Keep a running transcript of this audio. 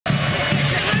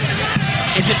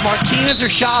Is it Martinez or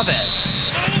Chavez?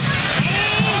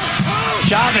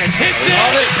 Chavez hits it,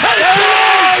 and it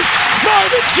goes!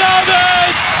 Marvin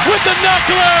Chavez with the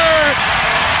knuckler!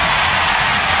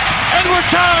 And we're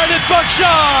tired at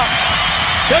Buckshaw.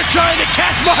 They're trying to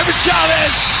catch Marvin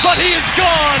Chavez, but he is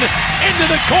gone into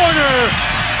the corner.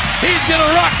 He's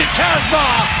gonna rock the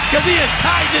Casbah because he has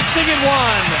tied this thing in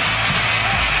one.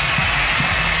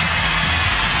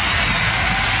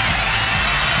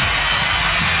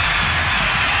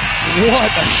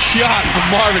 What a shot from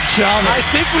Marvin Chavez. I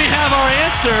think we have our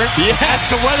answer as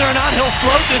to whether or not he'll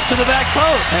float this to the back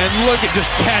post. And look, it just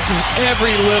catches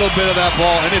every little bit of that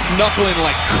ball, and it's knuckling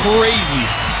like crazy.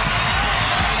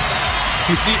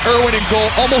 You see Irwin and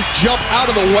goal almost jump out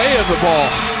of the way of the ball.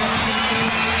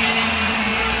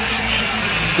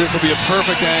 This will be a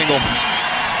perfect angle.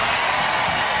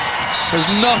 There's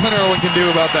nothing Irwin can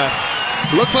do about that.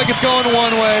 Looks like it's going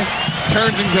one way,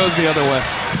 turns and goes the other way.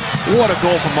 What a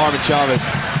goal from Marvin Chavez.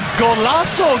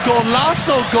 Golazo,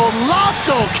 golazo,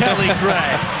 golazo, Kelly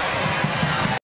Gray.